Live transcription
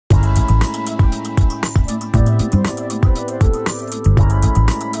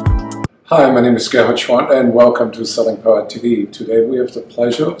Hi, my name is Gerhard Gschwandtner and welcome to Selling Power TV. Today we have the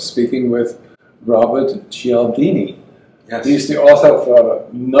pleasure of speaking with Robert Cialdini. Yes. He's the author of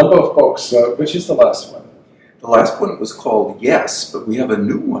a number of books. Which is the last one? The last one was called Yes, but we have a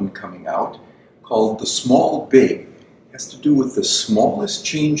new one coming out called The Small Big. It has to do with the smallest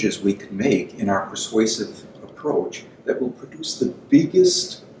changes we can make in our persuasive approach that will produce the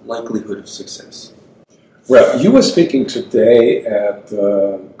biggest likelihood of success. Well, you were speaking today at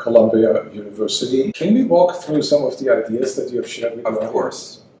Columbia University. Can we walk through some of the ideas that you have shared with us? Of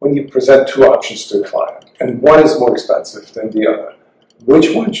course. When you present two options to a client, and one is more expensive than the other,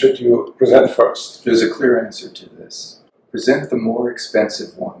 which one should you present first? There's a clear answer to this. Present the more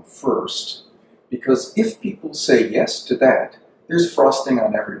expensive one first, because if people say yes to that, there's frosting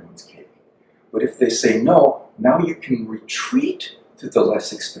on everyone's cake. But if they say no, now you can retreat to the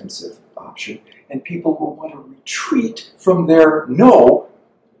less expensive option, and people will want to retreat from their no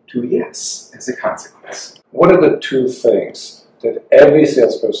to yes as a consequence. What are the two things that every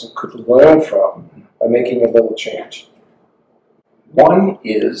salesperson could learn from by making a little change? One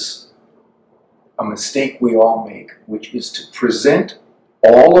is a mistake we all make, which is to present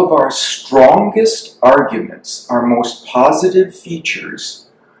all of our strongest arguments, our most positive features,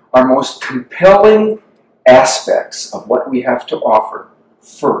 our most compelling aspects of what we have to offer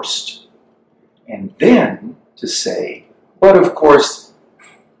first. And then to say, but of course,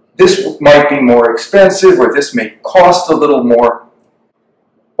 this might be more expensive or this may cost a little more.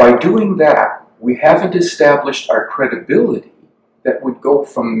 By doing that, we haven't established our credibility that would go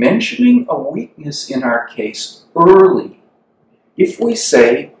from mentioning a weakness in our case early. If we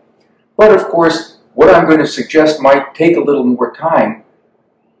say, but of course, what I'm going to suggest might take a little more time.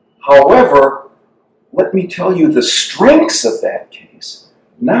 However, let me tell you the strengths of that case.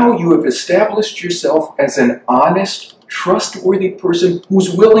 Now you have established yourself as an honest, trustworthy person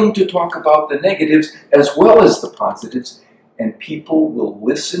who's willing to talk about the negatives as well as the positives, and people will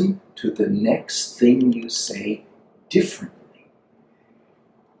listen to the next thing you say differently.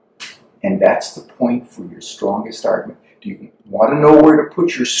 And that's the point for your strongest argument. Do you want to know where to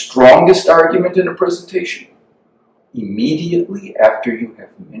put your strongest argument in a presentation? Immediately after you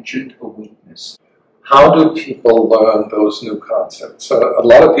have mentioned a weakness. How do people learn those new concepts? So a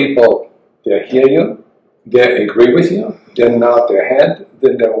lot of people, they hear you, they agree with you, they nod their head,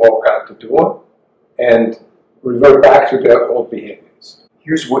 then they walk out the door and revert back to their old behaviors.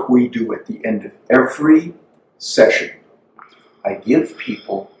 Here's what we do at the end of every session. I give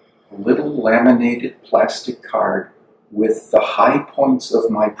people a little laminated plastic card with the high points of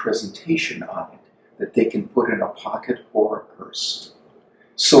my presentation on it that they can put in a pocket or a purse,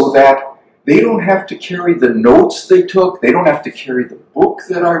 so that they don't have to carry the notes they took. They don't have to carry the book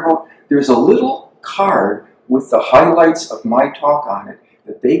that I wrote. There's a little card with the highlights of my talk on it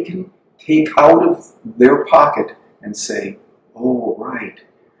that they can take out of their pocket and say, oh, right,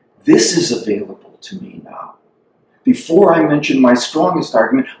 this is available to me now. Before I mention my strongest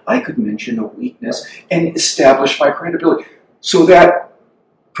argument, I could mention a weakness and establish my credibility. So that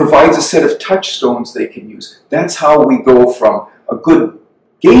provides a set of touchstones they can use. That's how we go from a good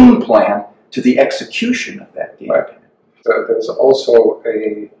game plan to the execution of that game plan. So there's also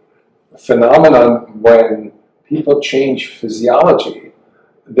a phenomenon when people change physiology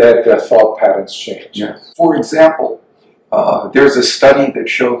that their thought patterns change. Yes. For example, there's a study that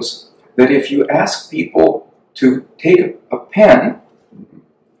shows that if you ask people to take a pen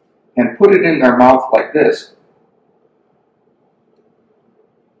and put it in their mouth like this,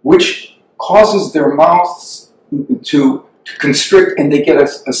 which causes their mouths to constrict, and they get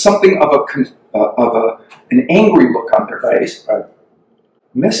something of an angry look on their face. Right.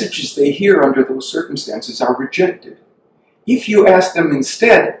 Messages they hear under those circumstances are rejected. If you ask them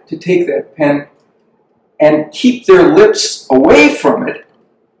instead to take that pen and keep their lips away from it,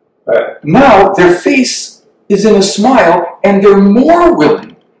 now their face is in a smile and they're more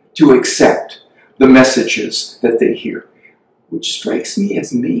willing to accept the messages that they hear, which strikes me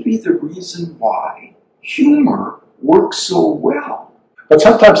as maybe the reason why humor works so well. But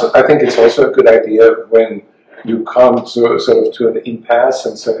sometimes I think it's also a good idea when you come to sort of to an impasse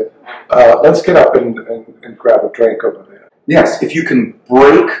and say, let's get up and grab a drink over there. Yes, if you can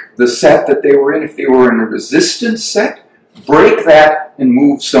break the set that they were in, if they were in a resistance set, break that and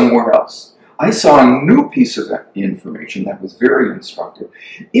move somewhere else. I saw a new piece of information that was very instructive.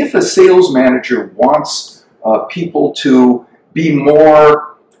 If a sales manager wants people to be more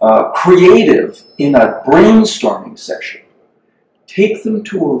creative in a brainstorming session, take them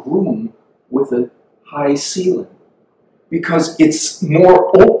to a room with a high ceiling, because it's more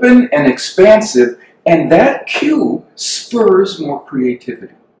open and expansive, and that cue spurs more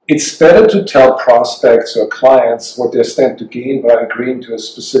creativity. it's better to tell prospects or clients what they stand to gain by agreeing to a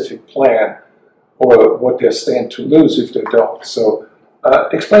specific plan or what they stand to lose if they don't. So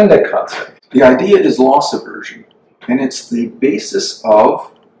explain that concept. The idea is loss aversion, and it's the basis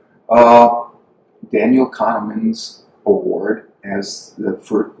of Daniel Kahneman's award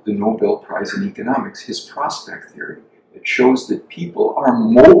for the Nobel Prize in Economics, his prospect theory. It shows that people are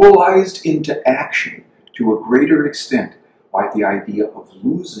mobilized into action to a greater extent by the idea of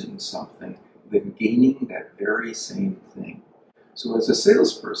losing something than gaining that very same thing. So as a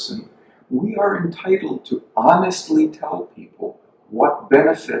salesperson, we are entitled to honestly tell people what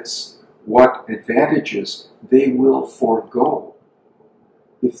benefits, what advantages they will forego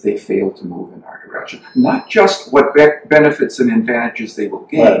if they fail to move in our direction. Not just what benefits and advantages they will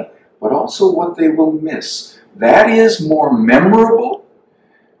gain, right, but also what they will miss. That is more memorable,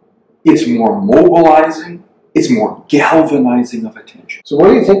 it's more mobilizing, it's more galvanizing of attention. So what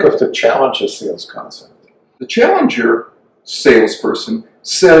do you think of the challenger sales concept? The challenger salesperson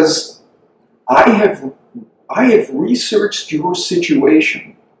says, I have researched your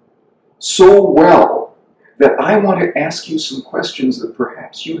situation so well that I want to ask you some questions that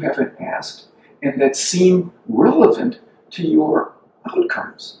perhaps you haven't asked and that seem relevant to your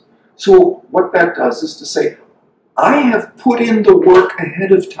outcomes. So what that does is to say, I have put in the work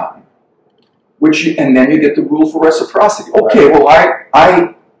ahead of time, and then you get the rule for reciprocity. Okay, well,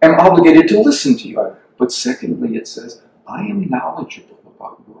 I am obligated to listen to you. Right. But secondly, it says, I am knowledgeable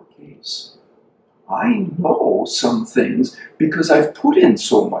about your case. I know some things because I've put in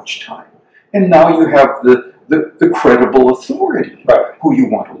so much time. And now you have the credible authority, right, who you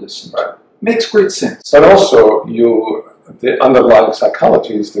want to listen to. Right. Makes great sense. But also, the underlying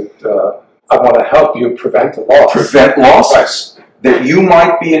psychology is that I want to help you prevent the loss. Prevent losses that you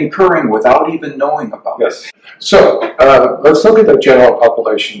might be incurring without even knowing about. Yes. So let's look at the general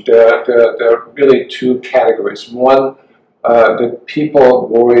population. There are really two categories. One, that people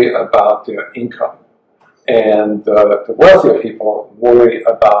worry about their income, and the wealthier people worry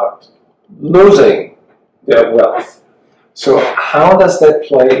about losing their wealth. So how does that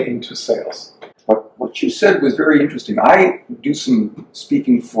play into sales? What you said was very interesting. I do some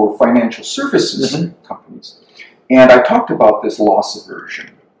speaking for financial services companies, and I talked about this loss aversion.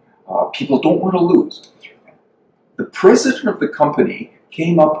 People don't want to lose. The president of the company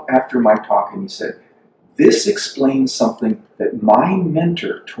came up after my talk and he said, this explains something that my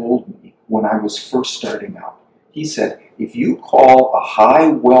mentor told me when I was first starting out. He said, if you call a high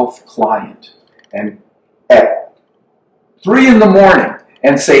wealth client and at 3 in the morning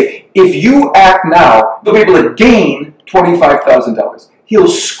and say, if you act now, you'll be able to gain $25,000. He'll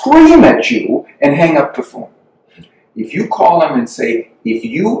scream at you and hang up the phone. If you call him and say, if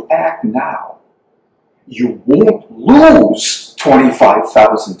you act now, you won't lose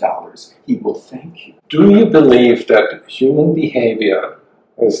 $25,000, he will thank you. Do you believe that human behavior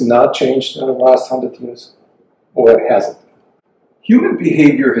has not changed in the last 100 years? Or it hasn't? Human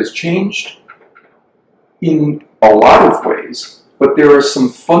behavior has changed in a lot of ways, but there are some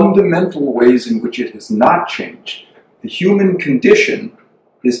fundamental ways in which it has not changed. The human condition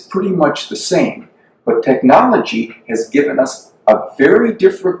is pretty much the same, but technology has given us a very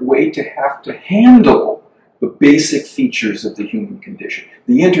different way to have to handle the basic features of the human condition.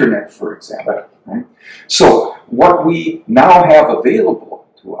 The internet, for example. Right? So what we now have available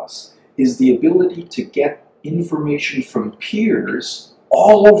to us is the ability to get information from peers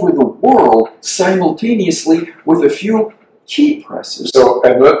all over the world simultaneously with a few key presses. So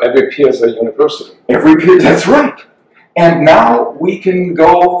every peer is a university. Every peer, that's right. And now we can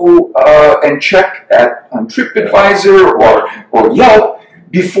go and check on TripAdvisor or Yelp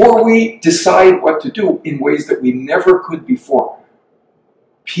before we decide what to do in ways that we never could before.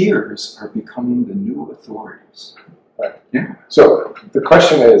 Peers are becoming the new authorities. Right. Yeah. So the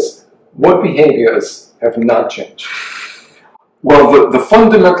question is, what behaviors have not changed? Well, the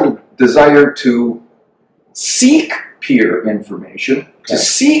fundamental desire to seek peer information, to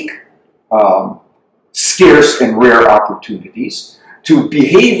seek scarce and rare opportunities, to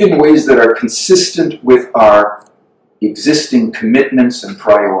behave in ways that are consistent with our existing commitments and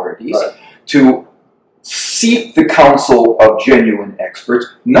priorities, to seek the counsel of genuine experts.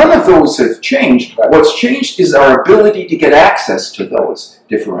 None of those have changed. What's changed is our ability to get access to those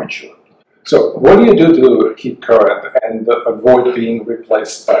differentially. So what do you do to keep current and avoid being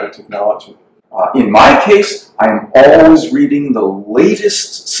replaced by technology? In my case, I am always reading the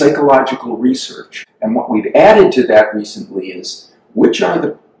latest psychological research. And what we've added to that recently is, which are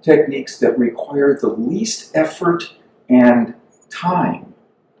the techniques that require the least effort and time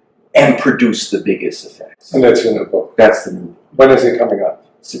and produce the biggest effects? And that's in the book. That's the new book. When is it coming out?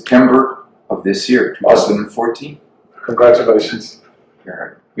 September of this year, 2014. Congratulations.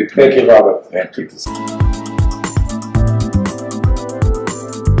 Gerhard, good to Thank meet you, Robert. Thank you.